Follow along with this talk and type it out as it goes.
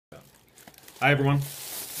Hi everyone,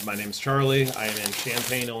 my name is Charlie. I am in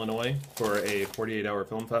Champaign, Illinois for a 48-hour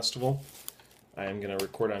film festival. I am going to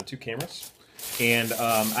record on 2 cameras. And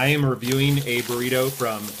I am reviewing a burrito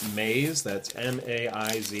from Maize, that's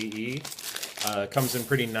M-A-I-Z-E. Comes in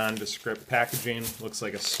pretty nondescript packaging, looks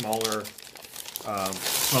like a smaller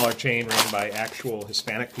chain run by actual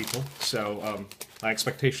Hispanic people. So my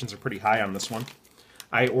expectations are pretty high on this one.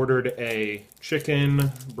 I ordered a chicken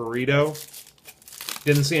burrito.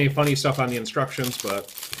 Didn't see any funny stuff on the instructions,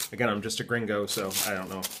 but again, I'm just a gringo, so I don't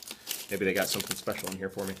know. Maybe they got something special in here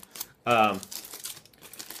for me.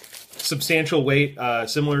 Substantial weight,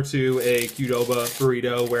 similar to a Qdoba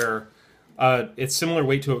burrito, where it's similar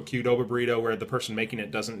weight to a Qdoba burrito where the person making it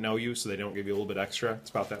doesn't know you, so they don't give you a little bit extra. It's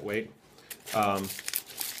about that weight.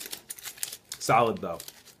 Solid,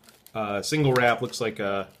 though. Single wrap, looks like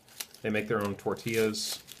they make their own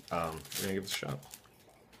tortillas. We're going to give this a shot.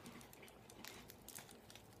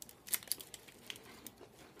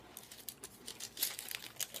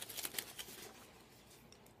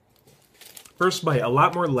 First bite, a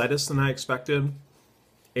lot more lettuce than I expected,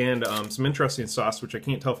 and some interesting sauce, which I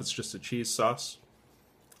can't tell if it's just a cheese sauce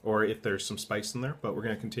or if there's some spice in there, but we're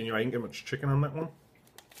going to continue. I didn't get much chicken on that one.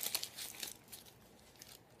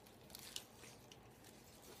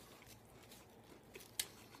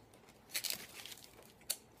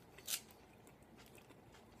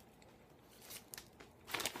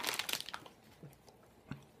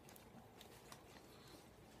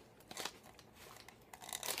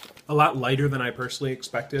 A lot lighter than I personally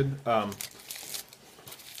expected.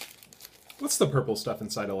 What's the purple stuff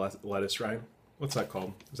inside of lettuce, Ryan? What's that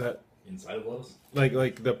called? Is that inside of lettuce?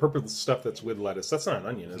 Like the purple stuff that's with lettuce? That's not an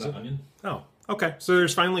onion, is it? Onion? Oh, okay. So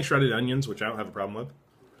there's finely shredded onions, which I don't have a problem with.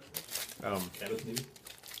 Cabbage, maybe?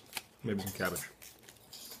 Maybe some cabbage.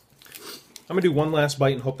 I'm gonna do one last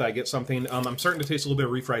bite and hope that I get something. I'm starting to taste a little bit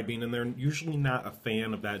of refried bean in there. Usually not a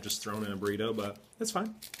fan of that just thrown in a burrito, but it's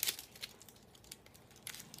fine.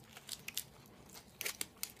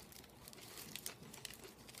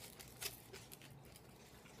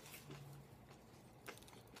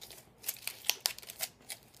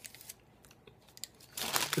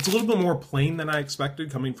 It's a little bit more plain than I expected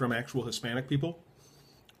coming from actual Hispanic people,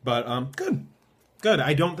 but good. Good.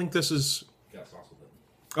 I don't think this is... Got sauce with it.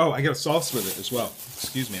 Oh, I got a sauce with it as well.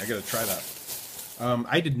 Excuse me, I got to try that.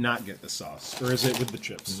 I did not get the sauce, or is it with the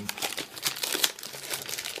chips? Mm-hmm.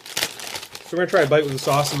 So we're going to try a bite with the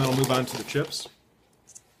sauce, and then I'll move on to the chips.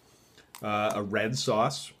 A red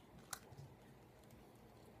sauce.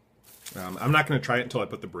 I'm not going to try it until I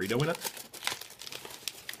put the burrito in it.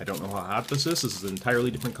 I don't know how hot this is. This is an entirely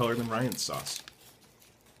different color than Ryan's sauce.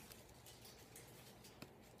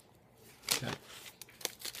 Okay.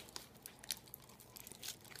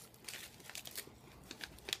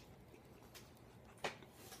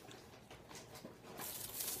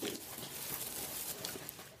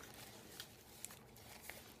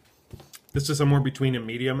 This is somewhere between a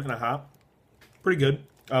medium and a hot. Pretty good.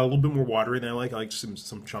 A little bit more watery than I like. I like some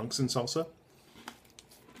chunks in salsa.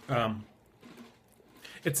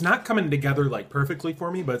 It's not coming together like perfectly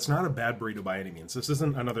for me, but it's not a bad burrito by any means. This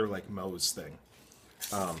isn't another like Moe's thing.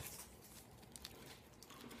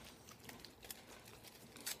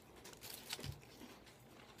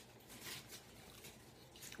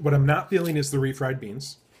 What I'm not feeling is the refried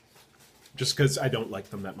beans, just because I don't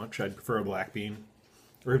like them that much. I'd prefer a black bean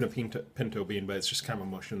or even a pinto bean, but it's just kind of a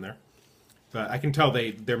mush in there. But I can tell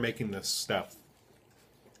they're making this stuff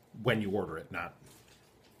when you order it, not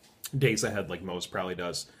days ahead like Moe's probably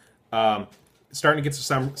does. Starting to get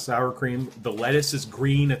some sour cream. The lettuce is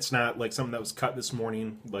green. It's not like something that was cut this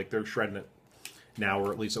morning. Like they're shredding it now,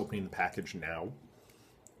 or at least opening the package now.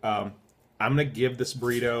 I'm going to give this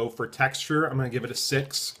burrito, for texture, I'm going to give it a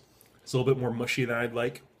 6. It's a little bit more mushy than I'd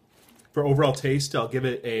like. For overall taste, I'll give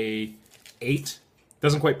it a 8.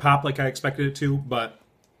 Doesn't quite pop like I expected it to, but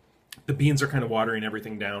the beans are kind of watering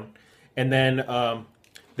everything down. And then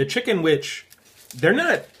the chicken, which... they're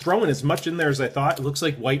not throwing as much in there as I thought. It looks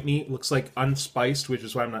like white meat, looks like unspiced, which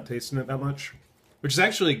is why I'm not tasting it that much. Which is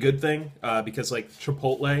actually a good thing, because like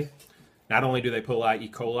Chipotle, not only do they put a lot of E.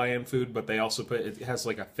 coli in food, but they also put, it has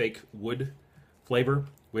like a fake wood flavor,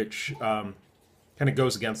 which kind of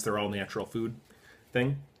goes against their all-natural food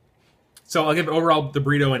thing. So I'll give it overall the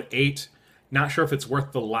burrito an 8. Not sure if it's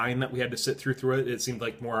worth the line that we had to sit through it. It seemed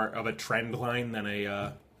like more of a trend line than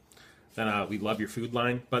a... we love your food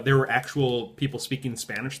line, but there were actual people speaking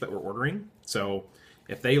Spanish that were ordering, so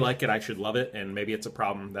if they like it, I should love it, and maybe it's a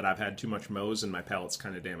problem that I've had too much Moe's and my palate's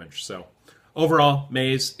kind of damaged. So overall,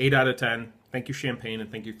 Maize, 8 out of 10. Thank you, Champaign,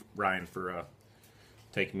 and thank you, Ryan, for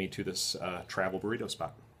taking me to this travel burrito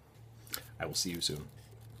spot. I will see you soon.